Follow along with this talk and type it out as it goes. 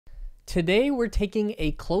Today, we're taking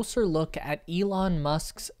a closer look at Elon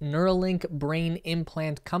Musk's Neuralink brain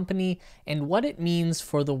implant company and what it means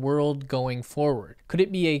for the world going forward. Could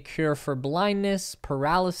it be a cure for blindness,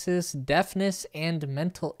 paralysis, deafness, and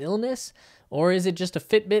mental illness? Or is it just a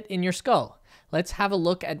Fitbit in your skull? Let's have a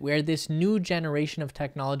look at where this new generation of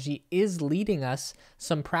technology is leading us,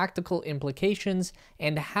 some practical implications,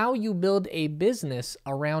 and how you build a business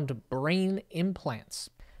around brain implants.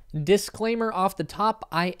 Disclaimer off the top,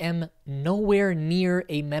 I am nowhere near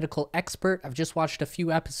a medical expert. I've just watched a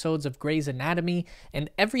few episodes of Grey's Anatomy, and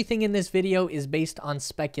everything in this video is based on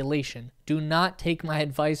speculation. Do not take my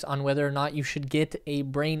advice on whether or not you should get a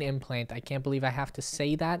brain implant. I can't believe I have to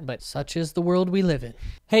say that, but such is the world we live in.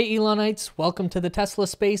 Hey Elonites, welcome to the Tesla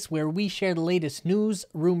space, where we share the latest news,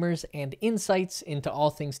 rumors, and insights into all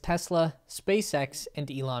things Tesla, SpaceX,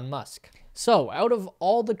 and Elon Musk. So, out of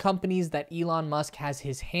all the companies that Elon Musk has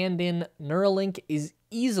his hand in, Neuralink is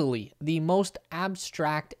easily the most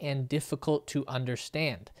abstract and difficult to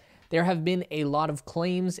understand. There have been a lot of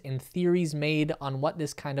claims and theories made on what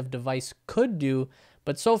this kind of device could do,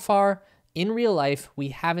 but so far, in real life, we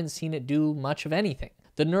haven't seen it do much of anything.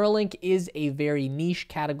 The Neuralink is a very niche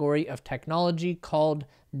category of technology called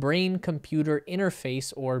brain-computer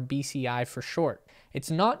interface, or BCI for short. It's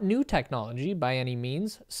not new technology by any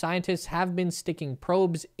means. Scientists have been sticking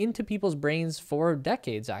probes into people's brains for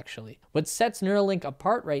decades, actually. What sets Neuralink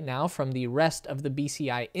apart right now from the rest of the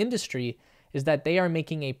BCI industry is that they are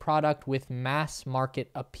making a product with mass market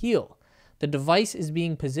appeal. The device is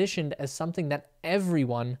being positioned as something that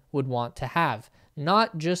everyone would want to have,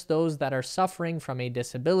 not just those that are suffering from a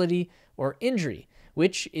disability or injury,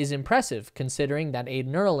 which is impressive considering that a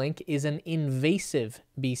Neuralink is an invasive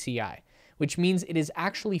BCI, which means it is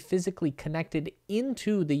actually physically connected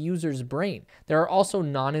into the user's brain. There are also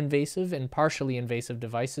non-invasive and partially invasive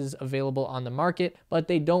devices available on the market, but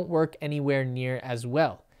they don't work anywhere near as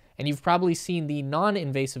well. And you've probably seen the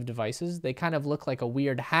non-invasive devices. They kind of look like a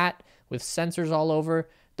weird hat with sensors all over.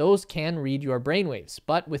 Those can read your brainwaves,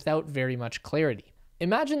 but without very much clarity.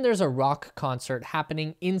 Imagine there's a rock concert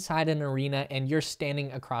happening inside an arena and you're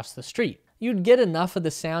standing across the street. You'd get enough of the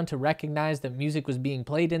sound to recognize that music was being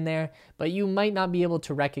played in there, but you might not be able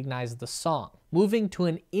to recognize the song. Moving to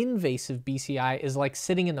an invasive BCI is like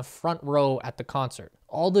sitting in the front row at the concert.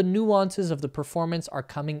 All the nuances of the performance are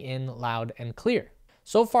coming in loud and clear.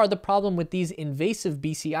 So far, the problem with these invasive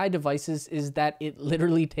BCI devices is that it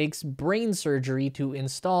literally takes brain surgery to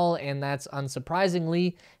install, and that's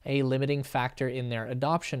unsurprisingly a limiting factor in their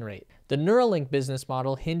adoption rate. The Neuralink business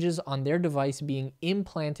model hinges on their device being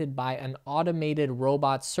implanted by an automated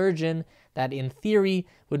robot surgeon that, in theory,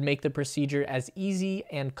 would make the procedure as easy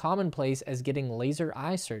and commonplace as getting laser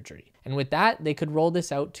eye surgery. And with that, they could roll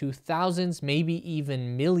this out to thousands, maybe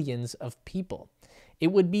even millions of people.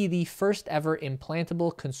 It would be the first ever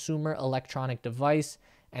implantable consumer electronic device,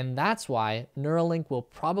 and that's why Neuralink will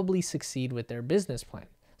probably succeed with their business plan.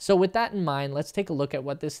 So with that in mind, let's take a look at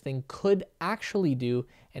what this thing could actually do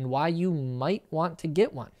and why you might want to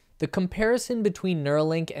get one. The comparison between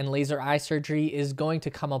Neuralink and laser eye surgery is going to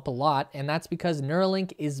come up a lot, and that's because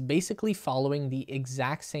Neuralink is basically following the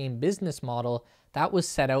exact same business model that was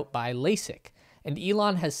set out by LASIK. And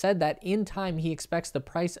Elon has said that in time he expects the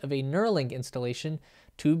price of a Neuralink installation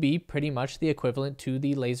to be pretty much the equivalent to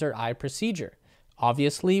the laser eye procedure.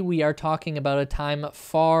 Obviously, we are talking about a time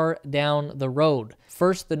far down the road.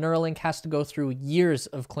 First, the Neuralink has to go through years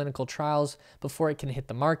of clinical trials before it can hit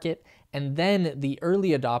the market, and then the early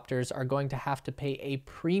adopters are going to have to pay a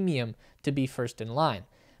premium to be first in line.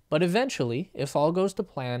 But eventually, if all goes to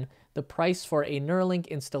plan, the price for a Neuralink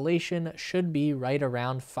installation should be right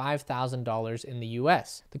around $5,000 in the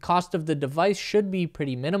US. The cost of the device should be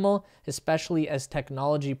pretty minimal, especially as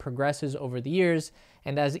technology progresses over the years,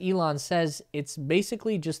 and as Elon says, it's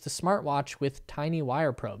basically just a smartwatch with tiny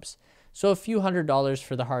wire probes. So a few $100s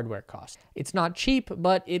for the hardware cost. It's not cheap,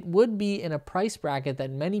 but it would be in a price bracket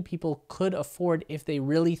that many people could afford if they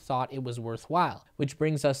really thought it was worthwhile. Which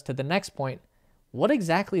brings us to the next point. What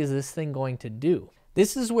exactly is this thing going to do?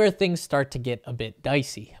 This is where things start to get a bit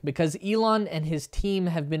dicey, because Elon and his team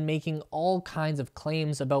have been making all kinds of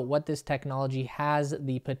claims about what this technology has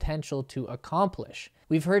the potential to accomplish.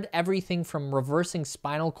 We've heard everything from reversing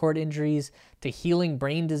spinal cord injuries to healing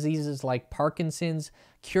brain diseases like Parkinson's,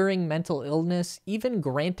 curing mental illness, even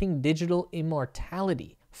granting digital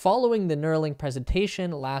immortality. Following the Neuralink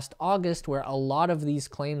presentation last August, where a lot of these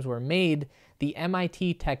claims were made, the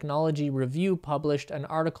MIT Technology Review published an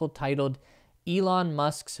article titled Elon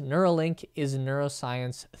Musk's Neuralink is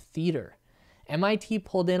Neuroscience Theater. MIT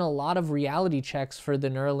pulled in a lot of reality checks for the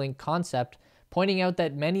Neuralink concept, pointing out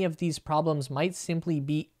that many of these problems might simply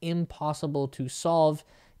be impossible to solve,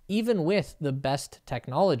 even with the best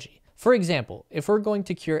technology. For example, if we're going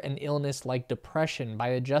to cure an illness like depression by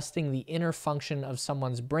adjusting the inner function of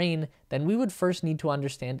someone's brain, then we would first need to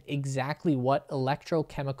understand exactly what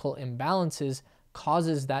electrochemical imbalances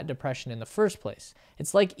causes that depression in the first place.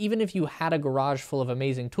 It's like even if you had a garage full of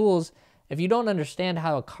amazing tools, if you don't understand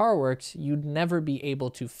how a car works, you'd never be able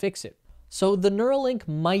to fix it. So the Neuralink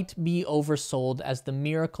might be oversold as the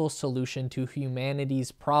miracle solution to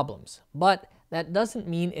humanity's problems, but that doesn't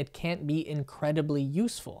mean it can't be incredibly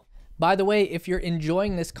useful. By the way, if you're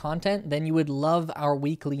enjoying this content, then you would love our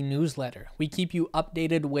weekly newsletter. We keep you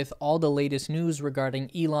updated with all the latest news regarding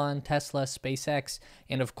Elon, Tesla, SpaceX,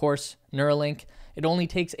 and of course, Neuralink. It only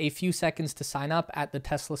takes a few seconds to sign up at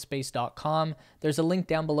theteslaspace.com. There's a link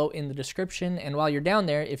down below in the description, and while you're down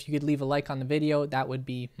there, if you could leave a like on the video, that would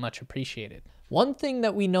be much appreciated. One thing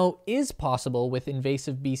that we know is possible with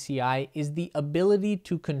invasive BCI is the ability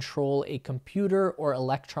to control a computer or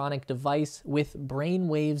electronic device with brain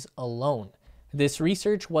waves alone. This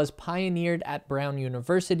research was pioneered at Brown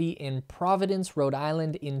University in Providence, Rhode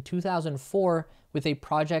Island in 2004 with a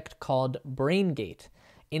project called BrainGate.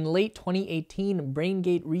 In late 2018,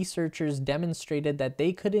 BrainGate researchers demonstrated that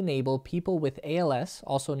they could enable people with ALS,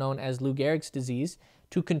 also known as Lou Gehrig's disease,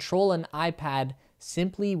 to control an iPad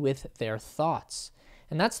simply with their thoughts.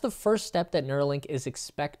 And that's the first step that Neuralink is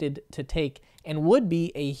expected to take and would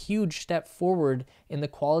be a huge step forward in the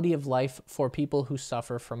quality of life for people who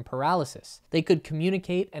suffer from paralysis. They could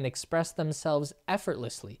communicate and express themselves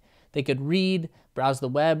effortlessly. They could read, browse the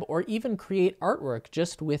web, or even create artwork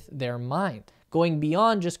just with their mind. Going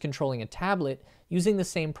beyond just controlling a tablet, using the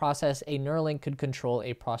same process, a Neuralink could control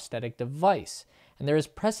a prosthetic device. And there is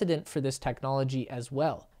precedent for this technology as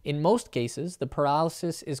well. In most cases, the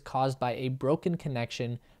paralysis is caused by a broken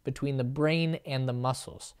connection between the brain and the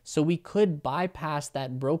muscles. So we could bypass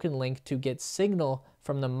that broken link to get signal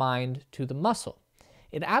from the mind to the muscle.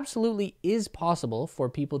 It absolutely is possible for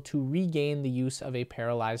people to regain the use of a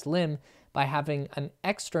paralyzed limb by having an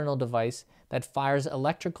external device that fires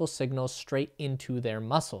electrical signals straight into their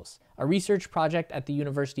muscles. A research project at the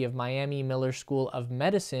University of Miami Miller School of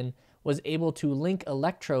Medicine was able to link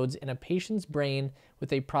electrodes in a patient's brain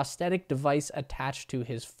with a prosthetic device attached to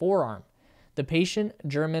his forearm. The patient,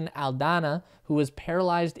 German Aldana, who was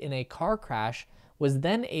paralyzed in a car crash, was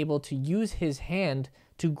then able to use his hand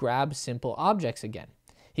to grab simple objects again.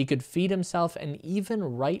 He could feed himself and even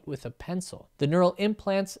write with a pencil. The neural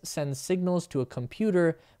implants send signals to a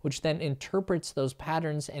computer, which then interprets those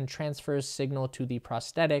patterns and transfers signal to the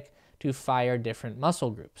prosthetic to fire different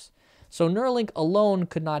muscle groups. So Neuralink alone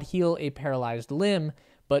could not heal a paralyzed limb,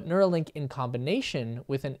 but Neuralink in combination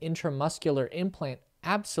with an intramuscular implant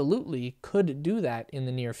absolutely could do that in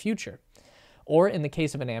the near future. Or in the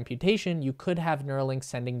case of an amputation, you could have Neuralink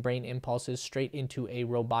sending brain impulses straight into a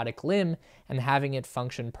robotic limb and having it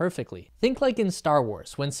function perfectly. Think like in Star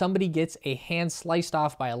Wars, when somebody gets a hand sliced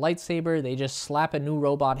off by a lightsaber, they just slap a new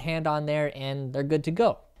robot hand on there and they're good to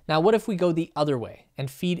go. Now, what if we go the other way and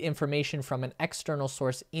feed information from an external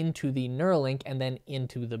source into the Neuralink and then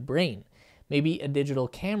into the brain? Maybe a digital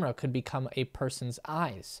camera could become a person's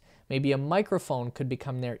eyes. Maybe a microphone could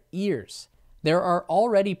become their ears. There are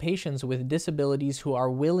already patients with disabilities who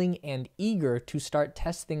are willing and eager to start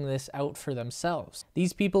testing this out for themselves.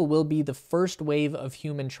 These people will be the first wave of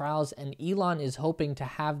human trials, and Elon is hoping to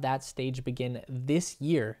have that stage begin this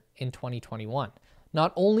year in 2021.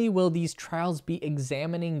 Not only will these trials be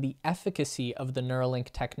examining the efficacy of the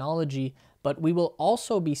Neuralink technology, but we will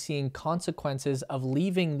also be seeing consequences of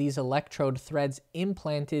leaving these electrode threads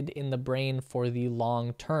implanted in the brain for the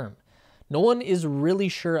long term. No one is really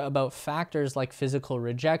sure about factors like physical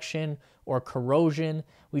rejection or corrosion.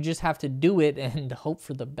 We just have to do it and hope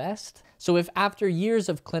for the best. So if after years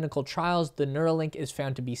of clinical trials, the Neuralink is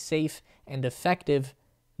found to be safe and effective,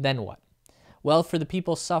 then what? Well, for the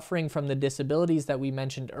people suffering from the disabilities that we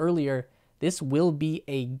mentioned earlier, this will be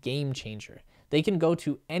a game changer. They can go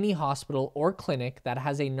to any hospital or clinic that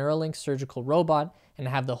has a Neuralink surgical robot and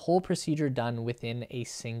have the whole procedure done within a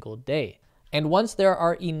single day. And once there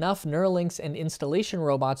are enough Neuralinks and installation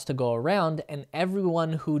robots to go around, and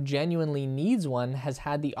everyone who genuinely needs one has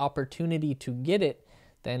had the opportunity to get it,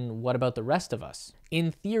 then what about the rest of us?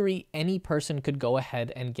 In theory, any person could go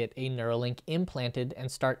ahead and get a Neuralink implanted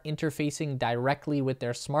and start interfacing directly with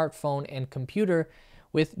their smartphone and computer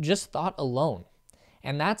with just thought alone.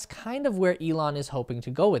 And that's kind of where Elon is hoping to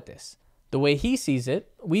go with this. The way he sees it,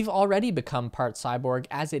 we've already become part cyborg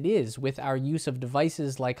as it is with our use of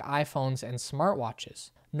devices like iPhones and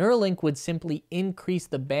smartwatches. Neuralink would simply increase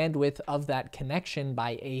the bandwidth of that connection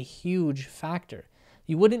by a huge factor.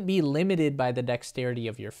 You wouldn't be limited by the dexterity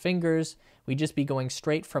of your fingers. We'd just be going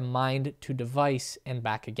straight from mind to device and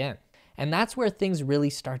back again. And that's where things really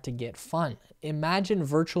start to get fun. Imagine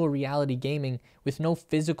virtual reality gaming with no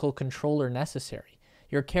physical controller necessary.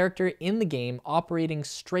 Your character in the game operating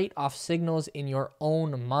straight off signals in your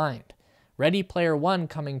own mind. Ready Player One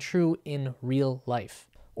coming true in real life.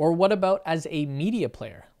 Or what about as a media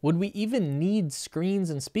player? Would we even need screens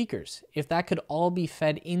and speakers if that could all be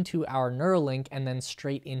fed into our Neuralink and then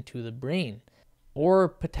straight into the brain? Or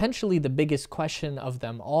potentially the biggest question of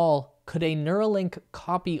them all, could a Neuralink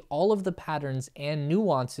copy all of the patterns and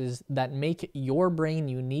nuances that make your brain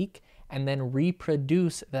unique and then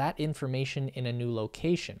reproduce that information in a new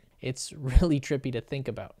location? It's really trippy to think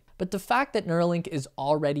about. But the fact that Neuralink is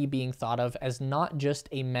already being thought of as not just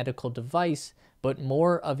a medical device, but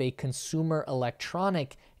more of a consumer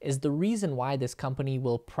electronic is the reason why this company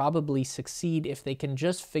will probably succeed if they can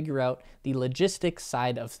just figure out the logistics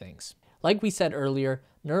side of things. Like we said earlier,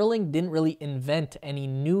 Neuralink didn't really invent any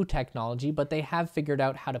new technology, but they have figured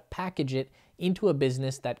out how to package it into a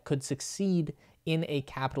business that could succeed in a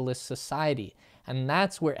capitalist society. And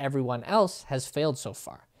that's where everyone else has failed so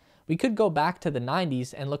far. We could go back to the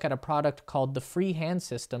 90s and look at a product called the free hand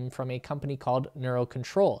system from a company called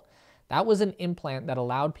Neurocontrol. That was an implant that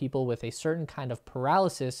allowed people with a certain kind of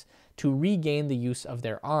paralysis to regain the use of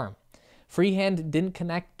their arm. Freehand didn't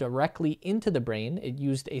connect directly into the brain. It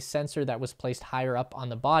used a sensor that was placed higher up on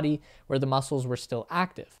the body where the muscles were still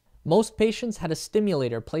active. Most patients had a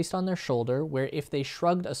stimulator placed on their shoulder where if they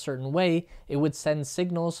shrugged a certain way, it would send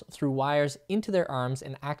signals through wires into their arms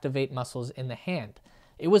and activate muscles in the hand.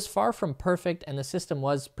 It was far from perfect and the system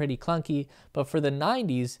was pretty clunky, but for the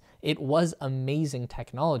 90s, it was amazing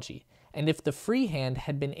technology. And if the freehand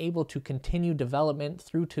had been able to continue development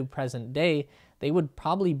through to present day, they would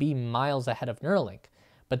probably be miles ahead of Neuralink.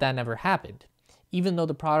 But that never happened. Even though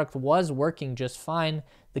the product was working just fine,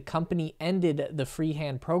 the company ended the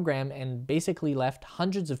freehand program and basically left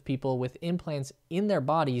hundreds of people with implants in their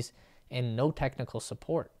bodies and no technical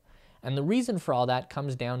support. And the reason for all that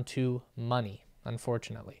comes down to money,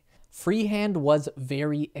 unfortunately. Freehand was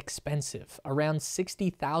very expensive, around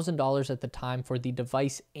 $60,000 at the time for the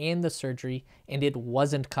device and the surgery, and it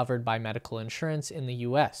wasn't covered by medical insurance in the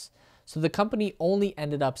US. So the company only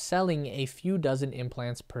ended up selling a few dozen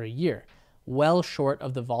implants per year, well short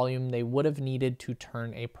of the volume they would have needed to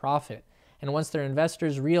turn a profit. And once their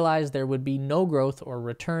investors realized there would be no growth or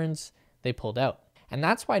returns, they pulled out. And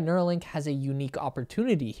that's why Neuralink has a unique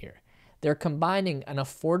opportunity here. They're combining an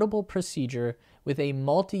affordable procedure with a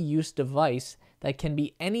multi-use device that can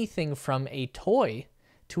be anything from a toy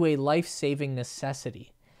to a life-saving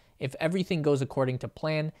necessity. If everything goes according to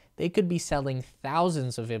plan, they could be selling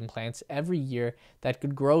thousands of implants every year that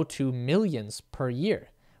could grow to millions per year.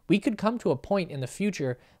 We could come to a point in the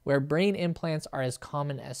future where brain implants are as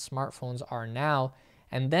common as smartphones are now,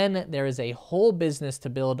 and then there is a whole business to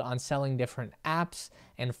build on selling different apps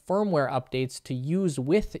and firmware updates to use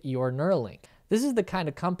with your Neuralink. This is the kind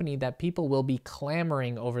of company that people will be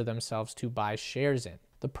clamoring over themselves to buy shares in.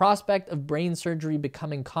 The prospect of brain surgery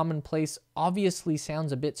becoming commonplace obviously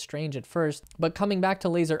sounds a bit strange at first, but coming back to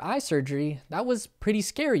laser eye surgery, that was pretty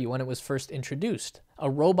scary when it was first introduced. A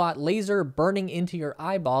robot laser burning into your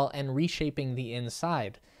eyeball and reshaping the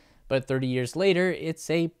inside. But 30 years later, it's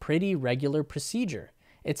a pretty regular procedure.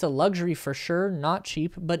 It's a luxury for sure, not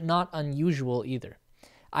cheap, but not unusual either.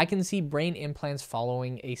 I can see brain implants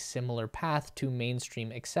following a similar path to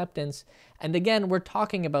mainstream acceptance, and again, we're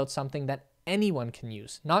talking about something that anyone can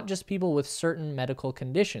use, not just people with certain medical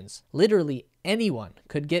conditions. Literally anyone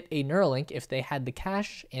could get a Neuralink if they had the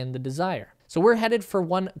cash and the desire. So we're headed for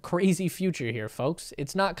one crazy future here, folks.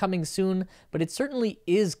 It's not coming soon, but it certainly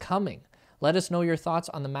is coming. Let us know your thoughts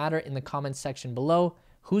on the matter in the comments section below.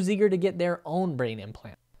 Who's eager to get their own brain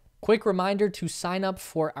implant? Quick reminder to sign up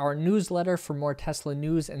for our newsletter for more Tesla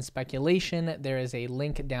news and speculation. There is a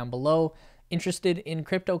link down below. Interested in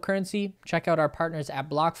cryptocurrency? Check out our partners at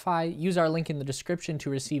BlockFi. Use our link in the description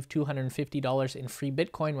to receive $250 in free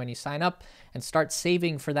Bitcoin when you sign up and start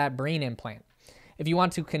saving for that brain implant. If you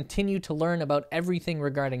want to continue to learn about everything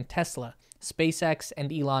regarding Tesla, SpaceX,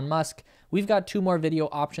 and Elon Musk, we've got 2 more video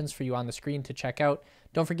options for you on the screen to check out.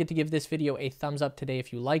 Don't forget to give this video a thumbs up today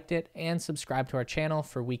if you liked it, and subscribe to our channel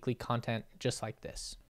for weekly content just like this.